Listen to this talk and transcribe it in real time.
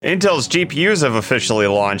Intel's GPUs have officially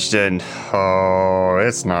launched and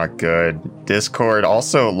it's not good. Discord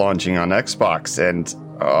also launching on Xbox and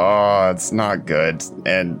it's not good.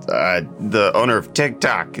 And the owner of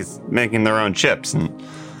TikTok is making their own chips and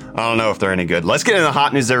I don't know if they're any good. Let's get into the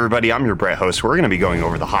hot news, everybody. I'm your Brett host. We're going to be going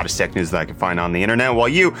over the hottest tech news that I can find on the internet while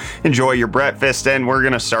you enjoy your breakfast. And we're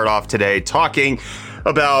going to start off today talking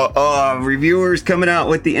about reviewers coming out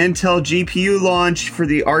with the Intel GPU launch for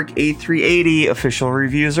the Arc A380. Official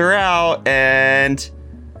reviews are out, and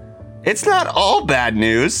it's not all bad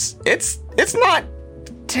news. It's not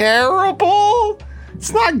terrible.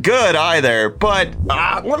 It's not good either, but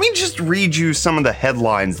let me just read you some of the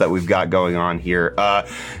headlines that we've got going on here.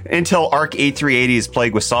 Intel Arc A380 is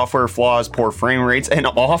plagued with software flaws, poor frame rates, and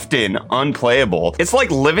often unplayable. It's like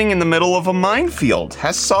living in the middle of a minefield.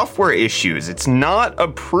 Has software issues. It's not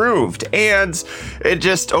approved, and it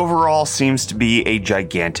just overall seems to be a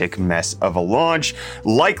gigantic mess of a launch,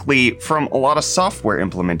 likely from a lot of software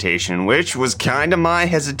implementation, which was kind of my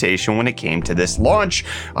hesitation when it came to this launch.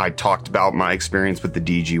 I talked about my experience with the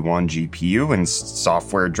DG1 GPU, and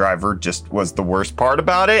software driver just was the worst part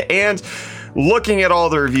about it. And looking at all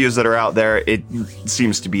the reviews that are out there, it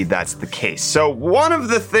seems to be that's the case. So one of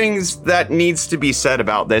the things that needs to be said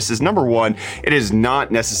about this is, number one, it is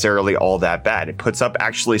not necessarily all that bad. It puts up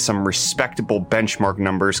actually some respectable benchmark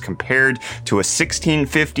numbers compared to a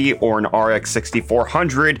 1650 or an RX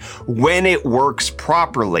 6400 when it works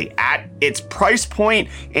properly at its price point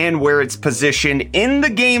and where it's positioned in the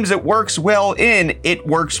games it works well in. It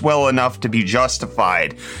works well enough to be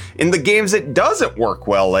justified. In the games it doesn't work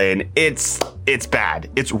well in, it's bad.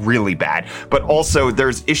 It's really bad. But also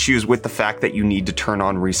there's issues with the fact that you need to turn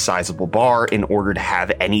on resizable bar in order to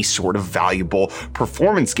have any sort of valuable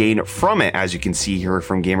performance gain from it. As you can see here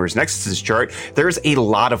from Gamers Nexus's chart, there's a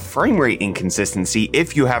lot of frame rate inconsistency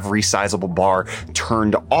if you have resizable bar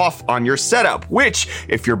turned off on your setup, which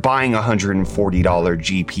if you're buying a $140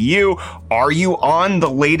 GPU, are you on the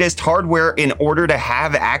latest hardware in order to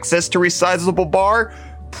have access to resizable bar?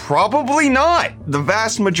 Probably not. The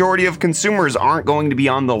vast majority of consumers aren't going to be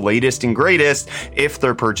on the latest and greatest if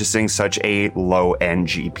they're purchasing such a low-end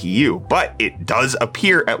GPU. But it does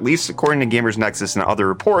appear, at least according to Gamers Nexus and other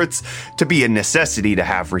reports, to be a necessity to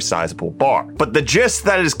have resizable bar. But the gist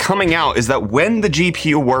that is coming out is that when the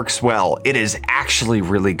GPU works well, it is actually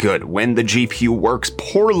really good. When the GPU works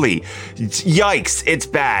poorly, yikes, it's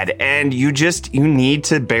bad. And you need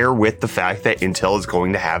to bear with the fact that Intel is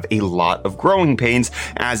going to have a lot of growing pains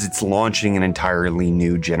as it's launching an entirely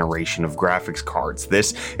new generation of graphics cards.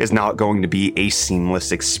 This is not going to be a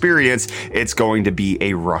seamless experience. It's going to be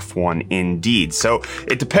a rough one indeed. So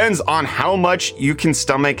it depends on how much you can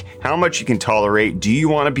stomach, how much you can tolerate. Do you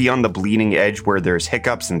want to be on the bleeding edge where there's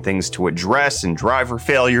hiccups and things to address and driver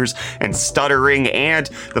failures and stuttering and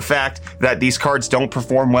the fact that these cards don't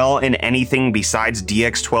perform well in anything besides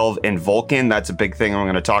DX12 and Vulkan? That's a big thing I'm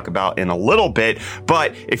going to talk about in a little bit.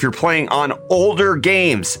 But if you're playing on older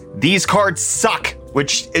games, these cards suck,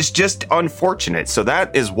 which is just unfortunate. So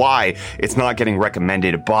that is why it's not getting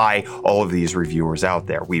recommended by all of these reviewers out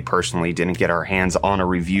there. We personally didn't get our hands on a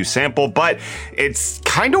review sample, but it's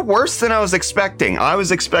kind of worse than I was expecting. I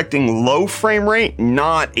was expecting low frame rate,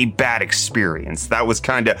 not a bad experience. I was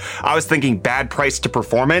thinking bad price to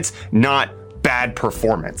performance, not bad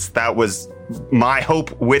performance. That was my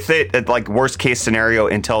hope with it. Like, worst case scenario,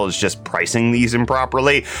 Intel is just pricing these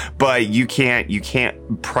improperly, but you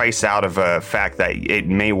can't price out of a fact that it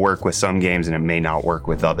may work with some games and it may not work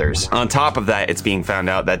with others. On top of that, it's being found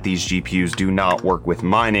out that these GPUs do not work with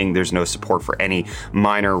mining. There's no support for any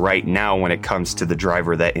miner right now when it comes to the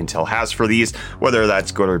driver that Intel has for these. Whether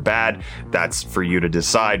that's good or bad, that's for you to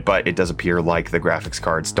decide, but it does appear like the graphics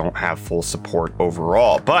cards don't have full support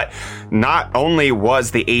overall. But not only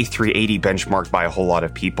was the A380 benchmarked by a whole lot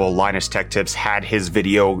of people, Linus Tech Tips had his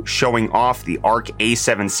video showing off the Arc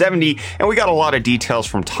A770, and we got a lot of details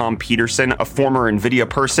from Tom Peterson, a former NVIDIA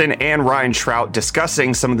person, and Ryan Shrout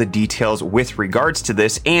discussing some of the details with regards to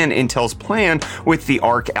this and Intel's plan with the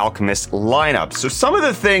Arc Alchemist lineup. So some of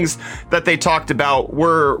the things that they talked about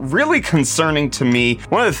were really concerning to me.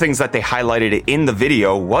 One of the things that they highlighted in the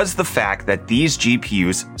video was the fact that these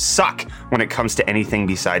GPUs suck when it comes to anything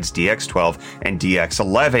besides DX12 and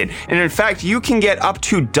DX11. And in fact, fact, you can get up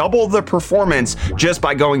to double the performance just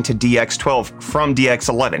by going to DX12 from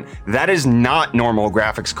DX11. That is not normal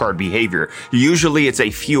graphics card behavior. Usually it's a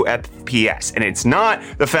few FPS, and it's not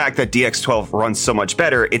the fact that DX12 runs so much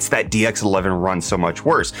better, it's that DX11 runs so much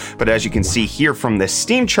worse. But as you can see here from this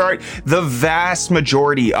Steam chart, the vast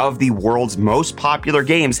majority of the world's most popular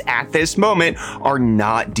games at this moment are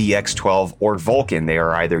not DX12 or Vulkan. They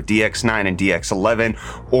are either DX9 and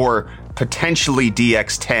DX11, or potentially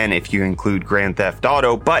DX10 if you include Grand Theft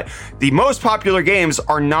Auto, but the most popular games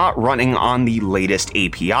are not running on the latest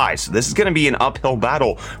API. So this is going to be an uphill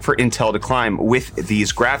battle for Intel to climb with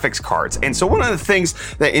these graphics cards. And so one of the things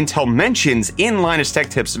that Intel mentions in Linus Tech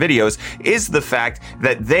Tips videos is the fact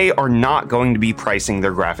that they are not going to be pricing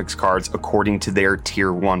their graphics cards according to their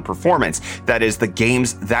tier 1 performance. That is the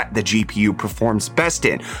games that the GPU performs best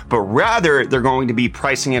in, but rather they're going to be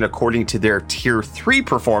pricing it according to their tier 3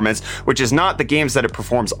 performance, which is not the games that it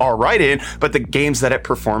performs all right in, but the games that it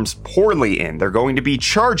performs poorly in. They're going to be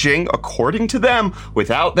charging, according to them,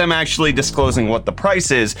 without them actually disclosing what the price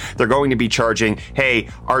is, they're going to be charging, hey,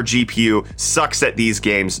 our GPU sucks at these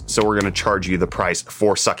games, so we're going to charge you the price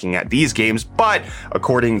for sucking at these games. But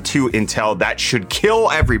according to Intel, that should kill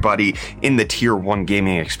everybody in the tier 1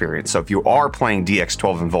 gaming experience. So if you are playing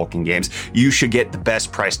DX12 and Vulkan games, you should get the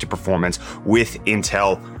best price to performance with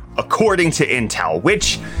Intel, according to Intel,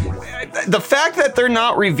 which the fact that they're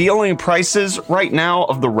not revealing prices right now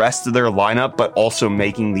of the rest of their lineup, but also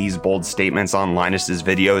making these bold statements on Linus's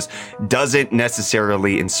videos doesn't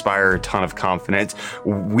necessarily inspire a ton of confidence.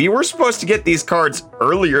 We were supposed to get these cards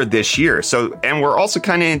earlier this year. And we're also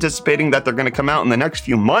kind of anticipating that they're going to come out in the next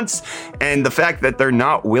few months. And the fact that they're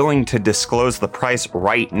not willing to disclose the price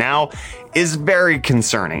right now is very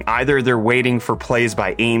concerning. Either they're waiting for plays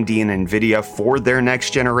by AMD and Nvidia for their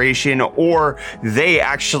next generation, or they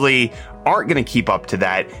actually aren't going to keep up to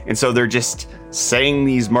that, and so they're just saying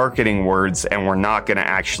these marketing words, and we're not going to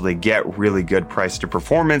actually get really good price to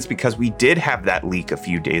performance, because we did have that leak a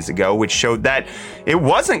few days ago which showed that it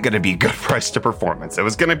wasn't going to be good price to performance. It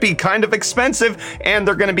was going to be kind of expensive, and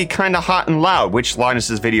they're going to be kind of hot and loud, which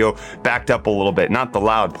Linus's video backed up a little bit. Not the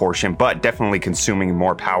loud portion, but definitely consuming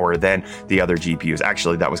more power than the other GPUs.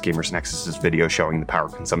 Actually, that was Gamers Nexus's video showing the power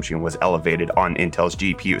consumption was elevated on Intel's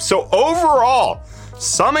GPU. So overall,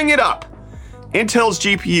 summing it up, Intel's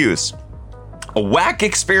GPUs, a whack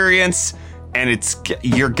experience, and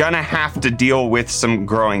you're gonna have to deal with some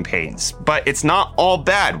growing pains. But it's not all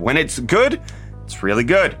bad. When it's good, it's really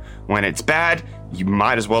good. When it's bad, you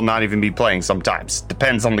might as well not even be playing sometimes.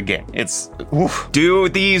 Depends on the game. Do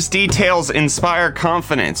these details inspire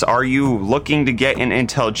confidence? Are you looking to get an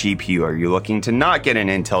Intel GPU? Are you looking to not get an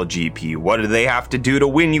Intel GPU? What do they have to do to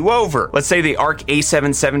win you over? Let's say the Arc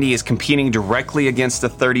A770 is competing directly against the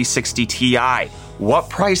 3060 Ti. What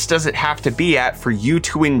price does it have to be at for you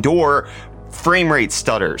to endure frame rate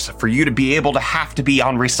stutters, for you to be able to have to be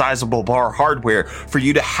on resizable bar hardware, for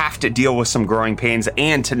you to have to deal with some growing pains,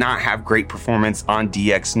 and to not have great performance on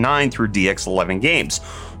DX9 through DX11 games?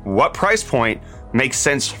 What price point makes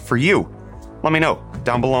sense for you? Let me know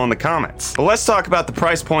down below in the comments. But let's talk about the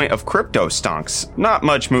price point of crypto stonks. Not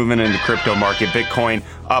much movement in the crypto market. Bitcoin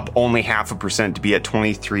up only 0.5% to be at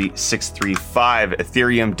 23,635.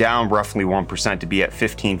 Ethereum down roughly 1% to be at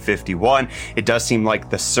 1551. It does seem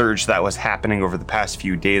like the surge that was happening over the past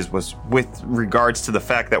few days was with regards to the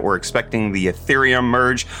fact that we're expecting the Ethereum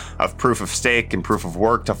merge of proof of stake and proof of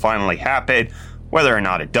work to finally happen. Whether or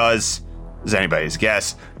not it does is anybody's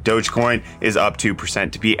guess. Dogecoin is up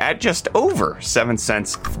 2% to be at just over 7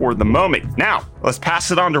 cents for the moment. Now, let's pass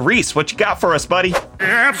it on to Reese. What you got for us, buddy?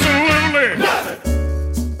 Absolutely nothing.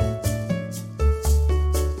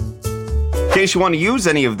 In case you want to use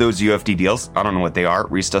any of those UFD deals, I don't know what they are.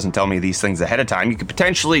 Reese doesn't tell me these things ahead of time. You could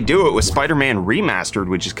potentially do it with Spider-Man Remastered,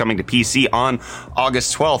 which is coming to PC on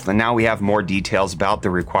August 12th. And now we have more details about the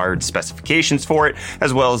required specifications for it,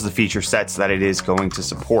 as well as the feature sets that it is going to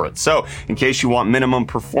support. So in case you want minimum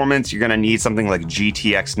performance, you're going to need something like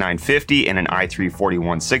GTX 950 and an i3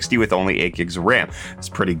 4160 with only 8 gigs of RAM. It's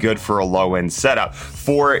pretty good for a low-end setup.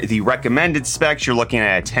 For the recommended specs, you're looking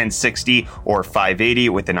at a 1060 or 580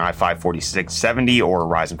 with an i5 4670 or a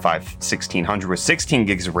Ryzen 5 1600 with 16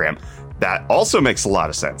 gigs of RAM. That also makes a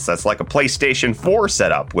lot of sense. That's like a PlayStation 4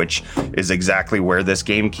 setup, which is exactly where this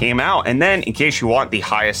game came out. And then in case you want the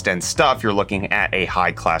highest end stuff, you're looking at a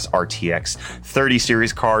high class RTX 30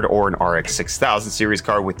 series card or an RX 6000 series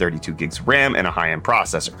card with 32 gigs of RAM and a high end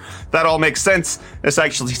processor. That all makes sense. This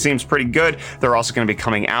actually seems pretty good. They're also going to be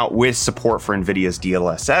coming out with support for NVIDIA's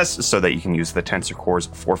DLSS so that you can use the Tensor cores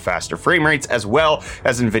for faster frame rates, as well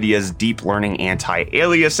as NVIDIA's deep learning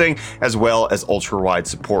anti-aliasing, as well as ultra wide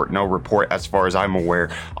support. No report support, as far as I'm aware,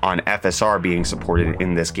 on FSR being supported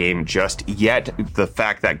in this game just yet. The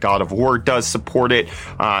fact that God of War does support it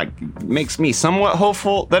makes me somewhat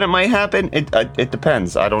hopeful that it might happen. It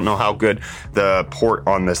depends. I don't know how good the port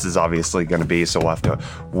on this is obviously going to be, so we'll have to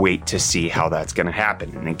wait to see how that's going to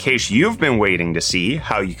happen. And in case you've been waiting to see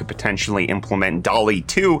how you could potentially implement DALL-E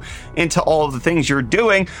 2 into all of the things you're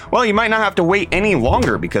doing, well, you might not have to wait any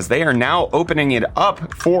longer, because they are now opening it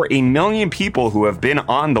up for 1 million people who have been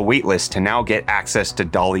on the wait list to now get access to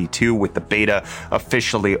DALL-E 2 with the beta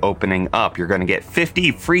officially opening up. You're going to get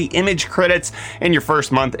 50 free image credits in your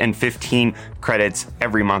first month and 15 credits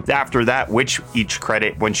every month after that, which each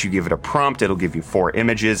credit, once you give it a prompt, it'll give you 4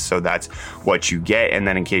 images, so that's what you get. And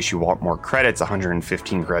then in case you want more credits,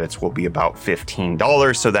 115 credits will be about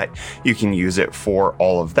 $15, so that you can use it for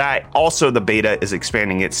all of that. Also, the beta is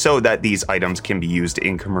expanding it so that these items can be used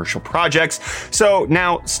in commercial projects. So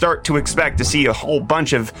now start to expect to see a whole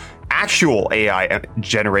bunch of actual AI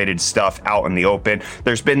generated stuff out in the open.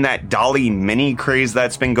 There's been that DALL-E mini craze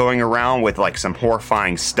that's been going around with like some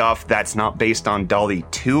horrifying stuff that's not based on DALL-E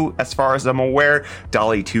 2 as far as I'm aware.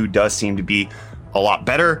 DALL-E 2 does seem to be a lot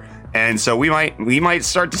better. And so we might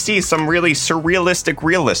start to see some really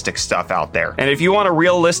realistic stuff out there. And if you want to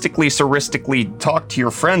surrealistically talk to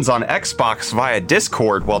your friends on Xbox via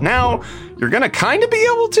Discord, well, now you're going to kind of be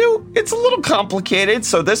able to. It's a little complicated.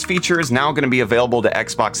 So this feature is now going to be available to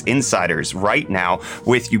Xbox insiders right now,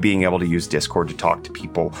 with you being able to use Discord to talk to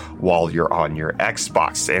people while you're on your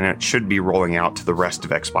Xbox. And it should be rolling out to the rest of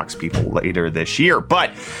Xbox people later this year.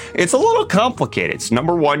 But it's a little complicated. So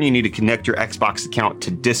number one, you need to connect your Xbox account to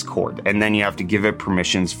Discord, and then you have to give it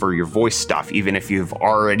permissions for your voice stuff. Even if you've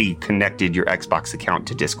already connected your Xbox account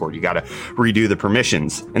to Discord, you got to redo the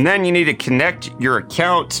permissions. And then you need to connect your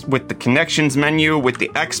account with the connections menu with the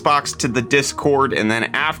Xbox to the Discord, and then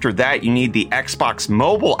after that you need the Xbox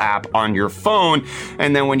mobile app on your phone,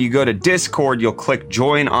 and then when you go to Discord you'll click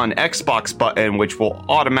join on Xbox button, which will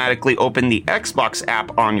automatically open the Xbox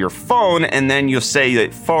app on your phone, and then you'll say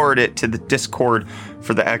that forward it to the Discord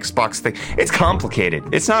for the Xbox thing. It's complicated.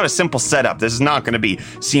 It's not a simple setup. This is not going to be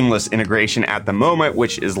seamless integration at the moment,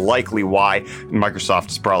 which is likely why Microsoft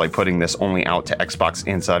is probably putting this only out to Xbox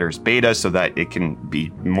Insiders beta, so that it can be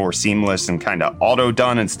more seamless and kind of auto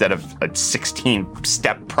done instead of a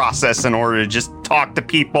 16-step process in order to just talk to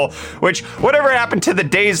people, which whatever happened to the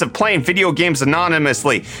days of playing video games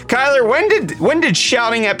anonymously? Kyler, when did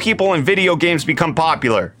shouting at people in video games become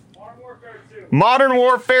popular? Modern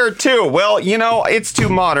Warfare 2. Well, you know, it's too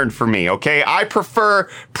modern for me, okay? I prefer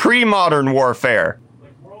pre-Modern Warfare.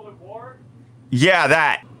 Like World of War? Yeah,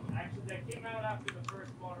 that. Actually, that came out after the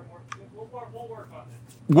first Modern Warfare. We'll work on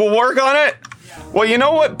it. We'll work on it? Yeah. Well, you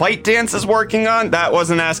know what ByteDance is working on? That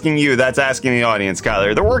wasn't asking you, that's asking the audience,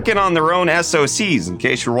 Kyler. They're working on their own SoCs. In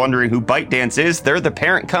case you're wondering who ByteDance is, they're the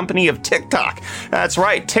parent company of TikTok. That's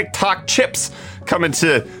right, TikTok chips coming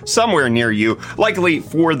to somewhere near you, likely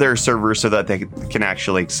for their servers so that they can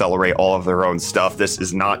actually accelerate all of their own stuff. This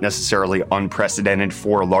is not necessarily unprecedented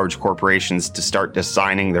for large corporations to start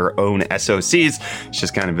designing their own SoCs. It's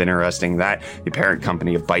just kind of interesting that the parent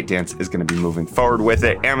company of ByteDance is going to be moving forward with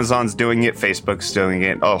it. Amazon's doing it, Facebook's doing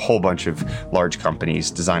it, a whole bunch of large companies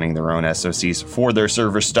designing their own SoCs for their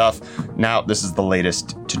server stuff. Now, this is the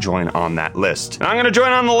latest to join on that list. And I'm going to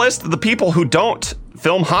join on the list of the people who don't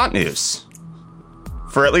film hot news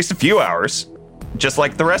for at least a few hours, just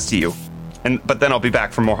like the rest of you. But then I'll be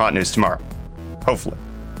back for more hot news tomorrow. Hopefully.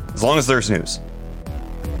 As long as there's news.